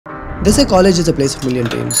They say college is a place of million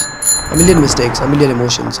dreams, a million mistakes, a million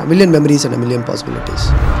emotions, a million memories and a million possibilities.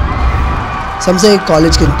 Some say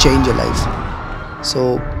college can change your life.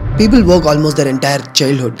 So people work almost their entire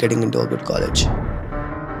childhood getting into a good college.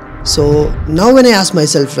 So now when I ask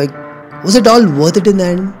myself, like, was it all worth it in the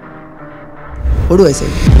end? What do I say? I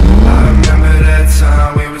remember that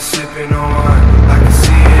time we were sipping on wine. I could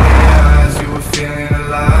see it in your eyes, you were feeling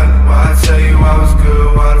alive. Why I tell you I was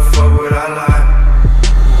good, why the fuck would I lie?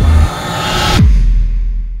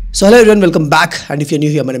 So hello everyone, welcome back, and if you're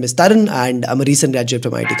new here, my name is Tharun and I'm a recent graduate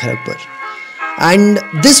from IIT Kharagpur. And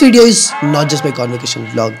this video is not just my convocation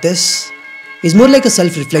vlog. This is more like a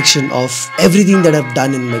self-reflection of everything that I've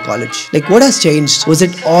done in my college. Like, what has changed? Was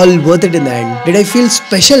it all worth it in the end? Did I feel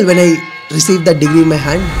special when I received that degree in my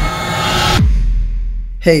hand?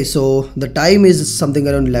 Hey, so the time is something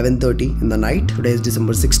around 11:30 in the night. Today is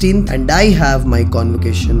December 16th and I have my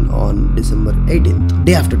convocation on December 18th,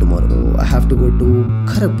 day after tomorrow. I have to go to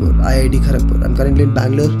Kharagpur, IIT Kharagpur. I'm currently in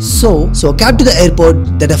Bangalore. So a cab to the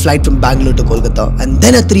airport, then a flight from Bangalore to Kolkata, and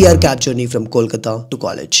then a 3-hour cab journey from Kolkata to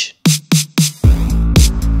college.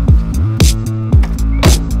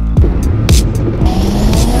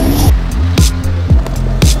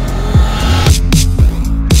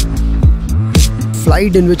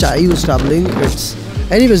 Flight in which I was traveling, it's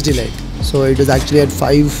anyways delayed. So it was actually at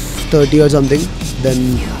 5:30 or something. Then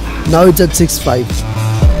now it's at 6:05.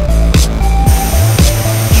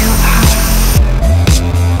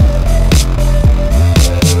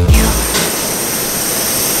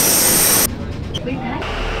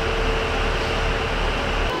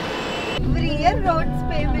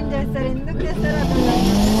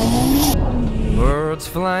 Birds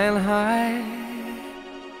flying high,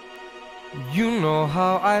 you know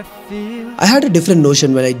how I feel. I had a different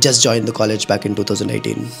notion when I just joined the college back in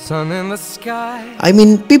 2018. Sun in the sky. I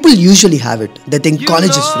mean, people usually have it. They think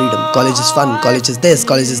college is freedom, college is fun, college is this,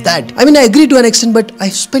 college is that. I mean, I agree to an extent, but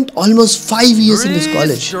I've spent almost 5 years in this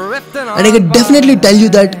college. And I can definitely tell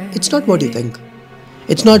you that it's not what you think.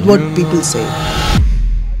 It's not what people say.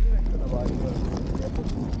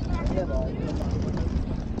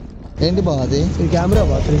 Camera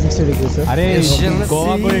 360 degrees, sir.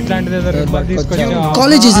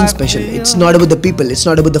 College isn't special. It's not about the people, it's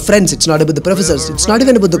not about the friends, it's not about the professors, it's not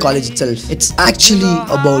even about the college itself. It's actually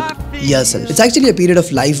about yourself. It's actually a period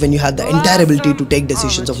of life when you have the entire ability to take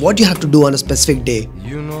decisions of what you have to do on a specific day,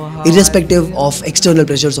 irrespective of external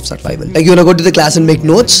pressures of survival. Like, you wanna go to the class and make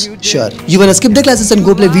notes? Sure. You wanna skip the classes and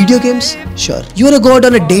go play video games? Sure. You wanna go out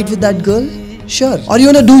on a date with that girl? Sure. Or you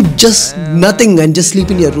wanna do just nothing and just sleep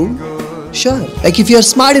in your room? Sure. Like, if you're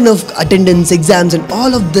smart enough, attendance, exams and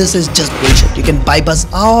all of this is just bullshit. You can bypass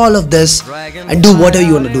all of this and do whatever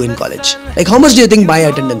you want to do in college. Like, how much do you think my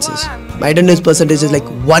attendance is? My attendance percentage is like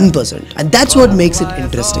 1%. And that's what makes it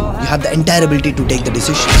interesting. You have the entire ability to take the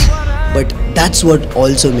decisions. But that's what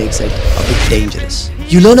also makes it a bit dangerous.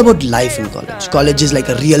 You learn about life in college. College is like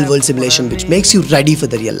a real world simulation which makes you ready for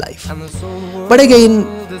the real life. But again,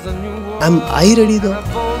 am I ready though?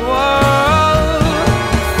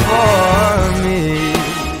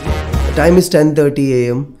 The time is 10:30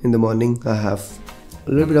 AM in the morning. I have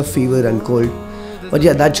a little bit of fever and cold. But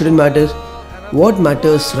yeah, that shouldn't matter. What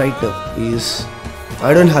matters right now is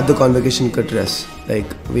I don't have the convocation cut dress. Like,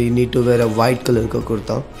 we need to wear a white color ka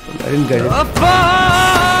kurta. I didn't get it.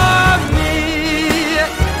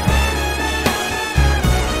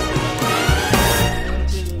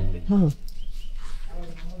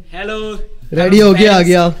 Hello. Ready हो गया आ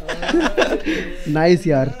गया. Nice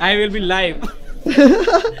यार. I will be live.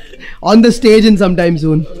 On the stage in some time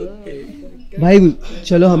soon. भाई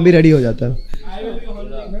चलो हम भी ready हो जाते हैं.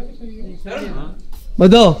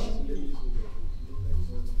 बताओ.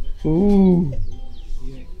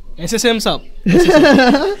 SSM sub.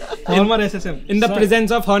 Former SSM. In the presence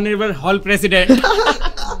of Honorable Hall President.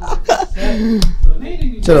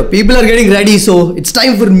 चलो, people are getting ready, so it's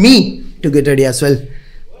time for me to get ready as well.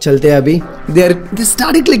 चलते हैं अभी. They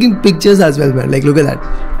started clicking pictures as well, man. Like, look at that.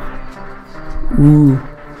 Ooh.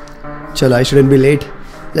 Chalo, I shouldn't be late.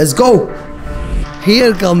 Let's go.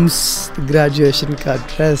 Here comes the graduation card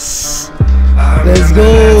dress. Let's go.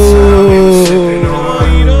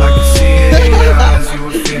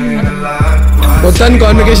 Motan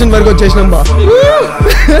convocation work వచ్చేసినాం బా.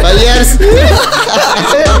 Yes.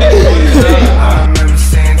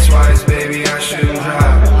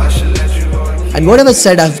 And whatever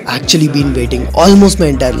said, I've actually been waiting almost my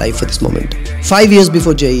entire life for this moment. 5 years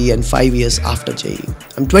before JEE and 5 years after JEE.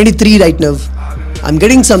 I'm 23 right now. I'm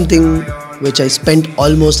getting something which I spent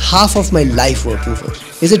almost half of my life working for.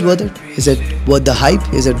 Is it worth it? Is it worth the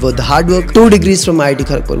hype? Is it worth the hard work? 2 degrees from IIT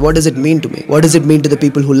Kharagpur. What does it mean to me? What does it mean to the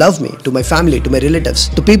people who love me, to my family, to my relatives,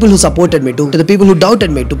 to people who supported me, to the people who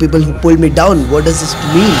doubted me, to people who pulled me down? What does this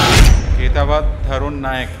mean? Tharun.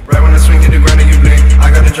 Right when I swing to the ground and you blink,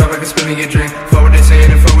 I got the drop like a spinning your drink. For what they say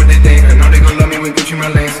and for what they think. I know they gon' love me when Gucci my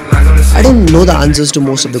links. Lines on the I don't know the answers to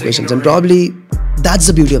most of the questions, and probably that's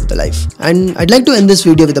the beauty of the life. And I'd like to end this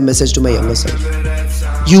video with a message to my younger self.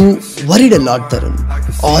 You worried a lot, Tharun.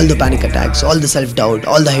 All the panic attacks, all the self-doubt,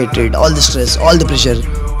 all the hatred, all the stress, all the pressure.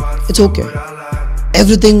 It's okay.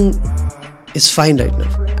 Everything is fine right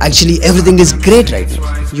now. Actually, everything is great right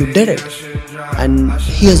now. You did it. And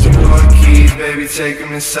here's the proof.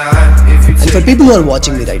 And for people who are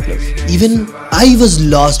watching me right now, even I was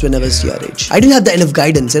lost when I was your age. I didn't have the enough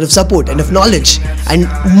guidance, enough support, enough knowledge. And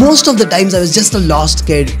most of the times I was just a lost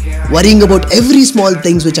kid, worrying about every small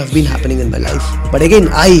things which have been happening in my life. But again,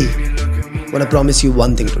 I want to promise you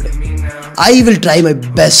one thing today. I will try my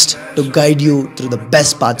best to guide you through the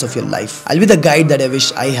best parts of your life. I'll be the guide that I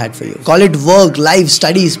wish I had for you. Call it work, life,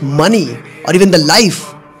 studies, money, or even the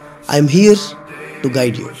life. I'm here to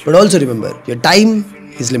guide you. But also remember, your time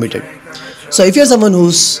is limited. So if you're someone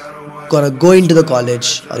who's gonna go into the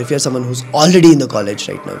college, or if you're someone who's already in the college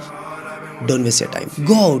right now, don't waste your time.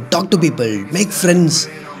 Go out, talk to people, make friends.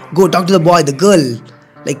 Go talk to the boy, the girl.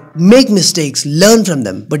 Like, make mistakes, learn from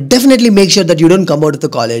them. But definitely make sure that you don't come out of the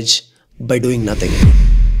college by doing nothing.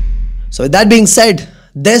 So with that being said,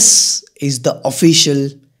 this is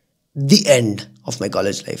the end of my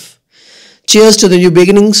college life. Cheers to the new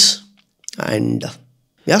beginnings. And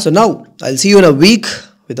yeah, so now I'll see you in a week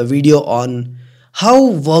with a video on how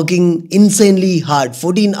working insanely hard,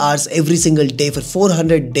 14 hours every single day for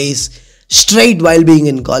 400 days straight while being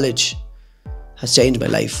in college has changed my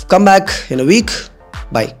life. Come back in a week.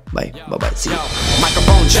 Bye. Bye. Bye-bye. See you.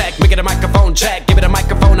 Microphone check, make it a microphone check. Give it a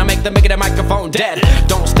microphone, I make it a microphone dead.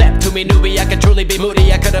 Don't step to me, newbie, I could truly be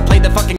moody. I could have played the fucking